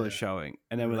regular showing,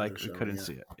 and then we couldn't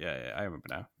see it. Yeah, I remember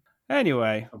now.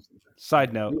 Anyway,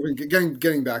 side note.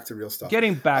 Getting back to real stuff.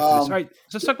 Getting back to this. All right,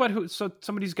 so let's talk about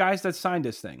some of these guys that signed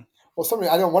this thing. Well,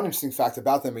 I know one interesting fact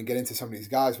about them and get into some of these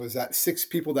guys was that 6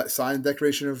 people that signed the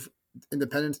Declaration of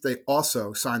Independence, they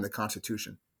also signed the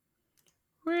Constitution.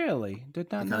 Really?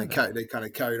 Did not know that. They kind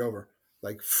of carried over.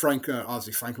 Like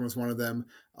obviously Franklin was one of them.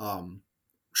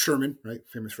 Sherman, right?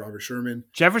 Famous Robert Sherman.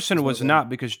 Jefferson was not,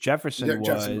 because Jefferson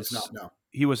was not, no.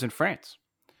 He was in France.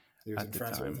 He was in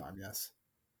France at the time, yes.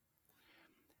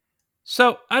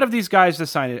 So, out of these guys that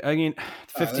signed it, I mean,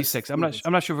 56. I'm not sure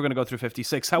if we're going to go through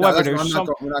 56. However, we're not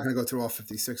going to go through all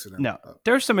 56 of them. No,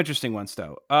 there's some interesting ones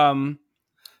though.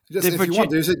 If you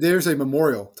want, there's a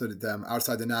memorial to them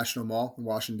outside the National Mall in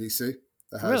Washington D.C.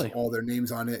 that has all their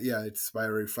names on it. Yeah, it's by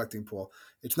a reflecting pool.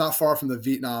 It's not far from the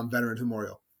Vietnam Veterans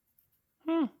Memorial.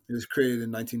 It was created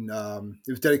in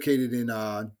it was dedicated in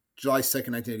July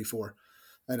 2nd, 1984,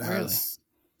 and it has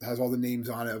all the names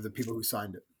on it of the people who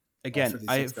signed it. Again,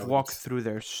 I've walked through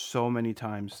there so many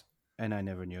times, and I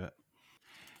never knew it.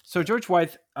 So George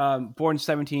Wythe, born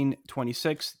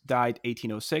 1726, died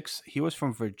 1806. He was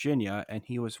from Virginia, and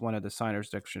he was one of the signers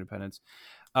of the Declaration of Independence.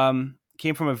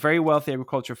 Came from a very wealthy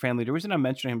agriculture family. The reason I'm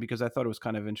mentioning him because I thought it was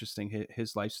kind of interesting,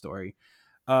 his life story.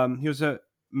 He was a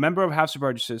member of House of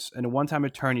Burgesses and a one-time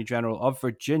Attorney General of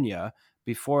Virginia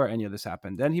before any of this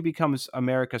happened. Then he becomes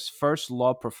America's first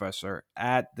law professor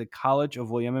at the College of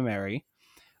William and Mary.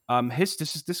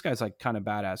 This guy's like kind of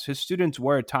badass. His students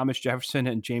were Thomas Jefferson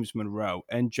and James Monroe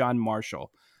and John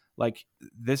Marshall. Like,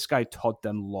 this guy taught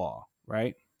them law,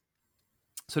 right?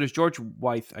 So there's George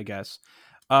Wythe, I guess.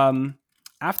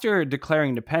 After declaring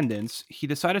independence, he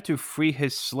decided to free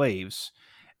his slaves,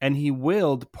 and he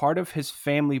willed part of his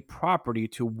family property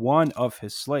to one of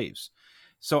his slaves.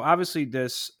 So obviously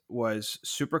this was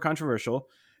super controversial,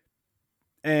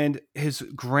 and his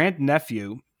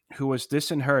grandnephew, who was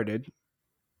disinherited,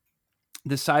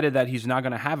 decided that he's not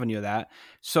going to have any of that.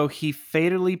 So he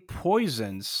fatally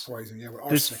poisons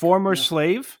this former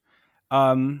slave,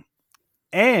 and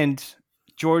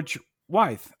George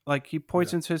Wythe. Like, he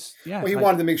poisons his. Yeah. Well, he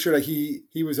wanted to make sure that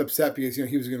he was upset because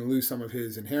he was going to lose some of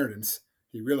his inheritance.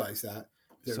 He realized that.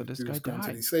 So this guy died.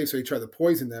 To these slaves, so he tried to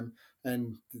poison them,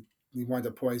 and he wound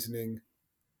up poisoning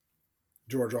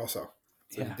George also.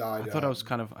 So he died. I thought that was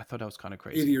kind of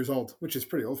crazy. 80 years old, which is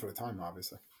pretty old for the time,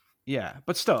 obviously. Yeah,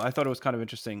 but still, I thought it was kind of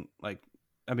interesting. Like,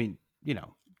 I mean,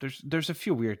 there's a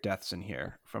few weird deaths in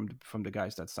here from the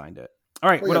guys that signed it. All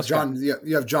right, what else?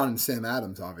 You have John and Sam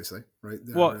Adams, obviously, right?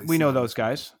 We know those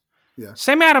guys. Yeah.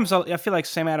 Sam Adams, I feel like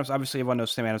Sam Adams, obviously everyone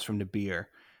knows Sam Adams from The Beer,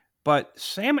 but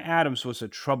Sam Adams was a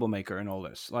troublemaker in all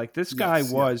this. Like, this guy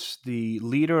was the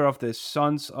leader of the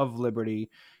Sons of Liberty.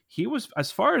 He was,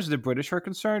 as far as the British were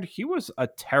concerned, he was a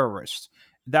terrorist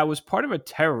that was part of a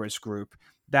terrorist group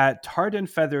that tarred and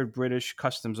feathered British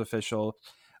customs official,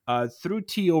 threw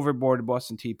tea overboard the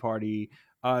Boston Tea Party,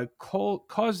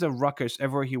 caused a ruckus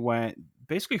everywhere he went,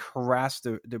 basically harassed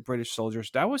the British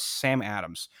soldiers. That was Sam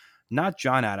Adams, not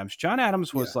John Adams. John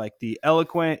Adams was like the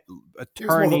eloquent attorney. He was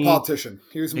more of a politician.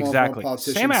 He was more of a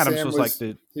politician. Sam Adams was like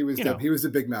he was the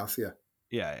big mouth. Yeah.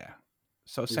 Yeah.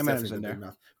 So Sam Adams in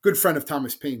there. Good friend of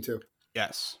Thomas Paine too.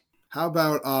 Yes. How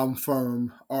about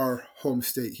from our home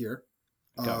state here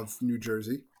of New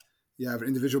Jersey? You have an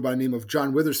individual by the name of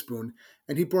John Witherspoon,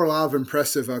 and he brought a lot of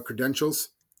impressive credentials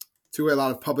to a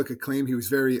lot of public acclaim. He was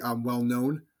very well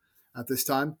known at this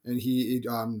time, and he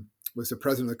was the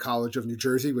president of the College of New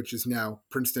Jersey, which is now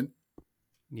Princeton.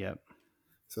 Yep.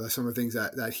 So that's some of the things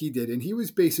that he did. And he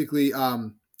was basically,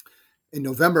 in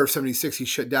November of 76, he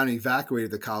shut down and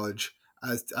evacuated the college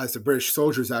as the British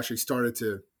soldiers actually started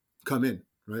to come in,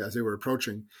 right, as they were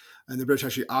approaching. And the British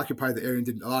actually occupied the area and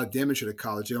did a lot of damage to the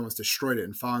college. They almost destroyed it.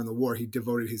 And following the war, he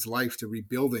devoted his life to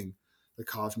rebuilding the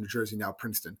College of New Jersey, now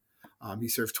Princeton. He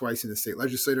served twice in the state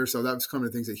legislature, so that was kind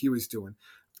of the things that he was doing.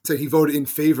 So he voted in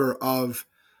favor of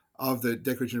the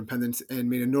Declaration of Independence and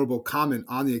made a notable comment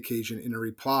on the occasion in a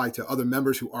reply to other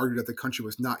members who argued that the country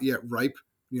was not yet ripe,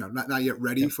 not yet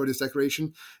ready for this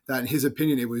declaration, that in his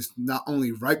opinion, it was not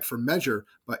only ripe for measure,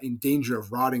 but in danger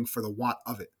of rotting for the want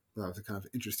of it. That was a kind of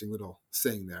interesting little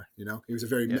saying there. He was a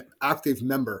very active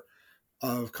member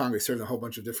of Congress, served in a whole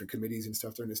bunch of different committees and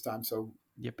stuff during this time. So,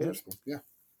 yeah.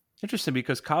 Interesting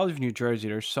because College of New Jersey,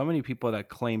 there's so many people that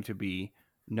claim to be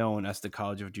known as the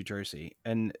College of New Jersey,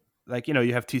 and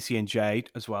you have TCNJ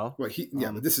as well. Well,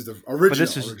 but this is the original. But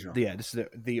this is original. This is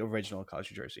the original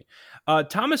College of New Jersey.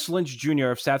 Thomas Lynch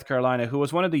Jr. of South Carolina, who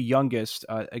was one of the youngest,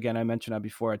 again I mentioned that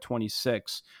before, at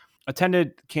 26,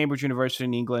 attended Cambridge University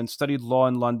in England, studied law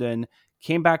in London,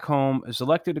 came back home, was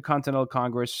elected to Continental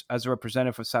Congress as a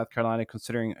representative of South Carolina,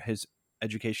 considering his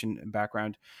education and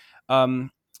background.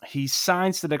 He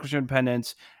signs the Declaration of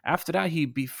Independence. After that, he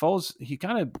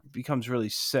kind of becomes really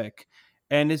sick.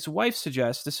 And his wife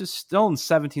suggests, this is still in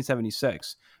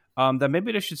 1776, that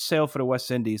maybe they should sail for the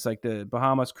West Indies, like the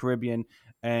Bahamas, Caribbean,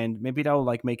 and maybe that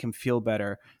will make him feel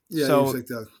better. Yeah, so, he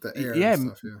was the air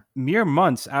and stuff, mere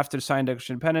months after the signing of the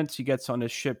Declaration of Independence, he gets on a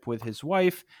ship with his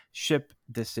wife. Ship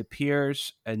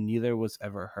disappears, and neither was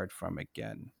ever heard from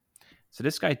again. So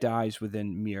this guy dies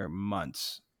within mere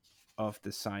months of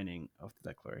the signing of the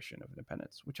Declaration of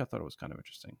Independence, which I thought was kind of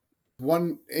interesting.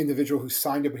 One individual who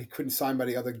signed it, but he couldn't sign by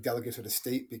the other delegates of the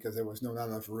state because there was not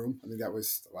enough room. I think that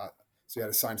was a lot. So he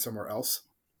had to sign somewhere else.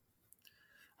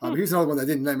 But he was another one that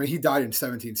didn't. I mean, he died in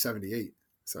 1778,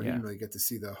 so he didn't really get to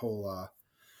see the whole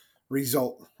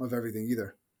result of everything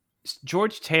either.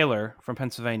 George Taylor from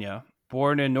Pennsylvania,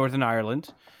 born in Northern Ireland,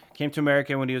 came to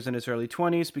America when he was in his early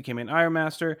 20s, became an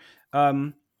ironmaster.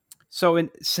 So in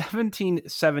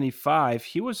 1775,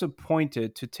 he was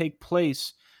appointed to take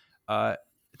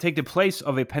the place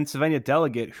of a Pennsylvania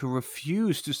delegate who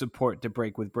refused to support the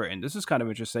break with Britain. This is kind of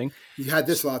interesting. You had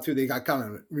this law too. They got kind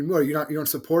of removed. You don't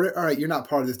support it. All right, you're not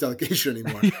part of this delegation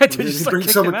anymore. Bring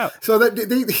someone out. So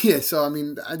that So I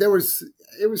mean,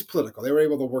 it was political. They were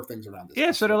able to work things around this.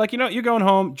 Yeah. So they're like, you're going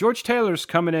home. George Taylor's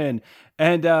coming in,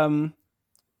 and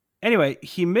anyway,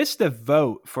 he missed the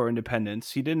vote for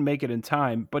independence. He didn't make it in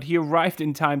time, but he arrived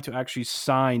in time to actually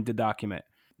sign the document.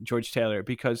 George Taylor,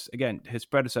 because again, his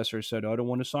predecessor said, I don't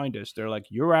want to sign this. They're like,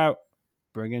 you're out.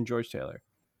 Bring in George Taylor.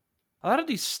 A lot of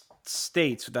these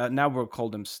states that now we'll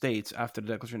call them states after the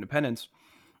Declaration of Independence,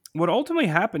 what ultimately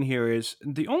happened here is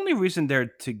the only reason they're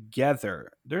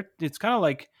together, it's kind of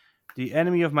like the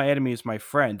enemy of my enemy is my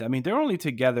friend. I mean, they're only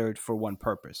together for one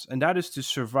purpose, and that is to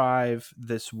survive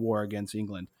this war against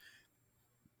England.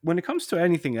 When it comes to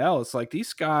anything else,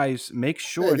 these guys make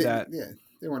sure they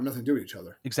want nothing to do with each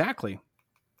other. Exactly.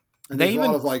 And there's a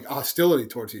lot of hostility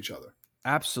towards each other.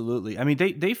 Absolutely. I mean,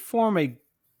 they form a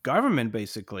government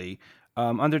basically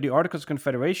under the Articles of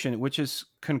Confederation, which is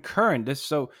concurrent.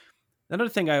 So another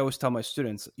thing I always tell my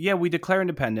students, we declare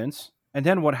independence, and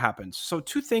then what happens? So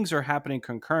two things are happening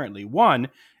concurrently. One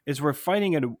is we're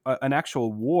fighting an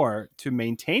actual war to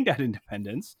maintain that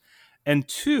independence, and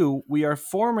two, we are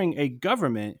forming a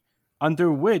government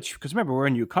under which, because remember, we're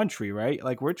a new country, right?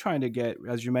 We're trying to get,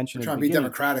 as you mentioned, trying to be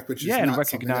democratic, which is not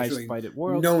recognized really by the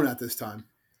world, known at this time.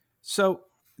 So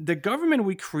the government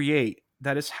we create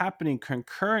that is happening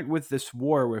concurrent with this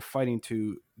war we're fighting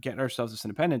to get ourselves this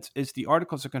independence is the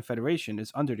Articles of Confederation,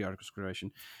 is under the Articles of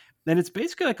Confederation. And it's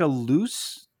basically like a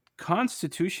loose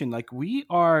constitution. We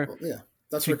are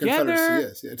that's together, what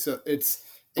Confederacy is.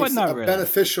 It's not really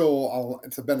beneficial.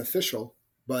 It's a beneficial,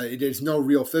 but there's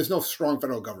no strong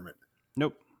federal government.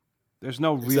 Nope. There's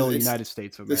no real United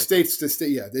States of America.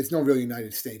 There's no real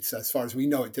United States as far as we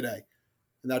know it today.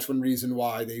 And that's one reason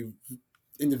why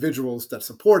individuals that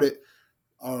support it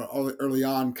are early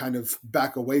on kind of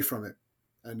back away from it.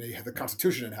 And they have the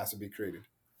Constitution that has to be created.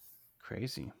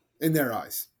 Crazy. In their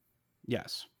eyes.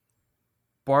 Yes.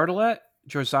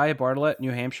 Josiah Bartlett,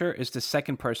 New Hampshire, is the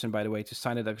second person, by the way, to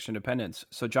sign the Declaration of Independence.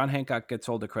 So John Hancock gets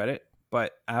all the credit.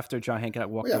 But after John Hancock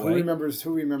walked away, who remembers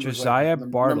Josiah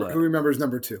Bartlett, who remembers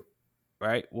number 2,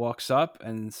 right? Walks up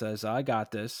and says, "I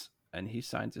got this," and he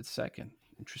signs it second.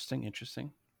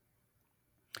 Interesting.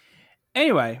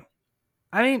 Anyway,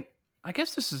 I mean, I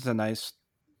guess this is a nice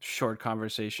short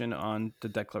conversation on the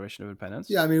Declaration of Independence.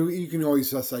 Yeah, I mean, you can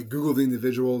always just Google the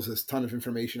individuals. There's a ton of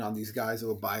information on these guys,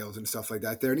 little bios and stuff like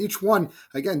that there. And each one,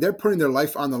 again, they're putting their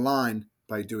life on the line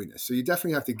by doing this. So you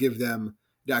definitely have to give them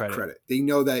that credit. They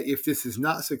know that if this is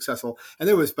not successful, and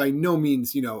there was by no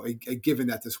means, a given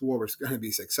that this war was going to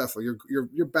be successful.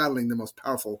 You're battling the most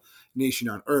powerful nation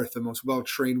on earth, the most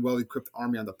well-trained, well-equipped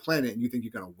army on the planet, and you think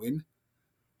you're going to win?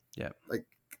 Yeah.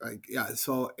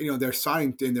 So, they're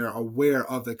signed and they're aware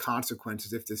of the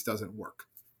consequences if this doesn't work.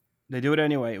 They do it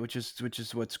anyway, which is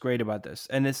what's great about this.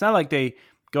 And it's not like they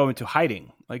go into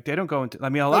hiding. Like they don't go into. I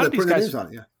mean, a lot of these guys.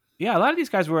 A lot of these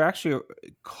guys were actually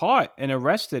caught and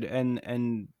arrested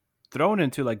and thrown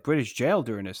into like British jail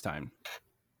during this time.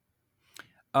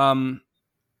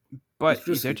 But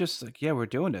they're just like, yeah, we're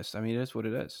doing this. I mean, it is what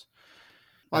it is.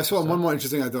 I saw one more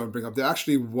interesting thing I thought I'd bring up. There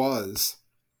actually was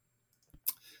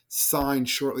signed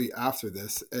shortly after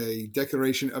this. A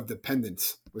Declaration of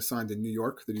Dependence was signed in New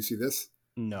York. Did you see this?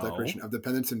 No. Declaration of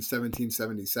Dependence in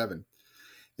 1777.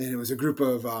 And it was a group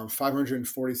of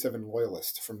 547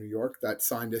 loyalists from New York that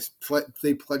signed this.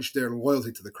 They pledged their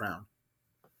loyalty to the crown.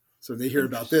 So they hear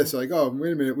about this, they're like, oh,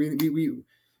 wait a minute, we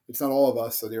it's not all of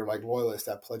us. So they were like loyalists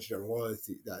that pledged their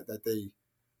loyalty, that they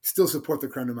still support the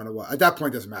crown no matter what. At that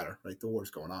point, it doesn't matter, right? The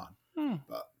war's going on.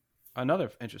 But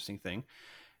another interesting thing.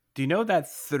 Do you know that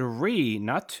 3,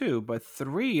 not 2, but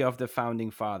 3 of the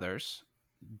founding fathers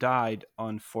died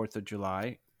on 4th of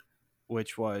July,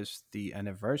 which was the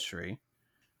anniversary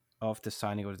of the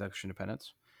signing of the Declaration of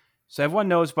Independence? So everyone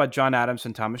knows about John Adams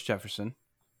and Thomas Jefferson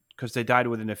because they died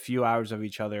within a few hours of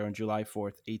each other on July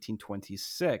 4th,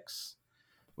 1826,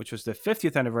 which was the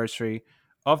 50th anniversary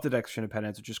of the Declaration of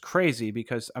Independence, which is crazy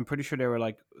because I'm pretty sure they were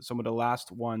like some of the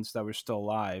last ones that were still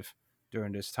alive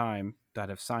during this time that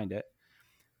have signed it.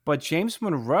 But James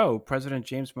Monroe, President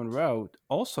James Monroe,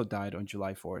 also died on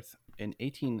July 4th in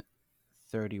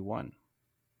 1831.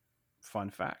 Fun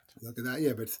fact. Look at that.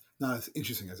 Yeah, but it's not as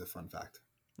interesting as a fun fact.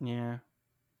 Yeah.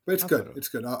 But it's good. It's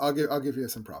good. I'll give you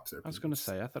some props there. I was going to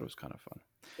say, I thought it was kind of fun.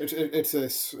 It's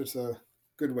a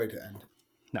good way to end.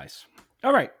 Nice.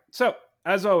 All right. So,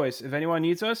 as always, if anyone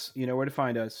needs us, you know where to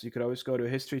find us. You could always go to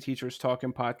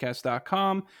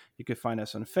historyteacherstalkingpodcast.com. You could find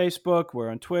us on Facebook. We're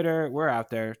on Twitter. We're out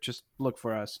there. Just look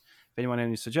for us. If anyone has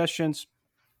any suggestions,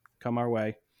 come our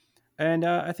way. And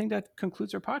I think that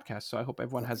concludes our podcast. So I hope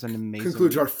everyone has an amazing...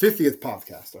 Concludes our 50th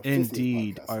podcast. Our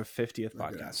 50th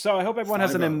podcast. So I hope everyone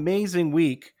has an amazing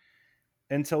week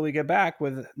until we get back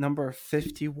with number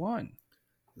 51.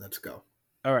 Let's go.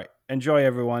 All right. Enjoy,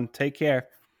 everyone. Take care.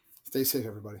 Stay safe,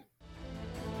 everybody.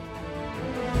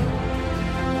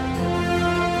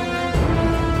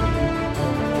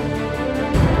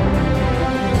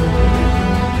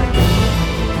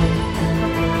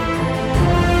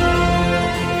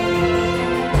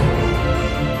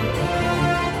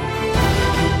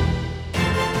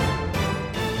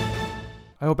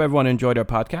 I hope everyone enjoyed our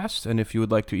podcast, and if you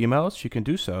would like to email us, you can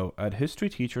do so at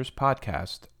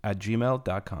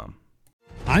historyteacherspodcast@gmail.com.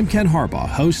 I'm Ken Harbaugh,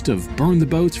 host of Burn the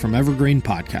Boats from Evergreen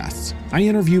Podcasts. I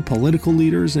interview political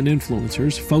leaders and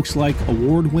influencers, folks like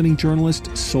award-winning journalist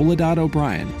Soledad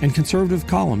O'Brien and conservative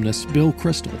columnist Bill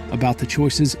Kristol, about the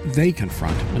choices they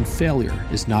confront when failure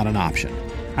is not an option.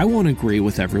 I won't agree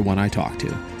with everyone I talk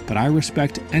to, but I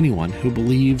respect anyone who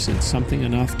believes in something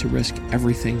enough to risk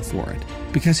everything for it.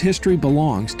 Because history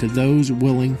belongs to those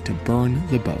willing to burn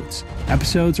the boats.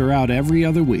 Episodes are out every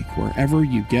other week wherever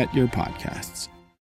you get your podcasts.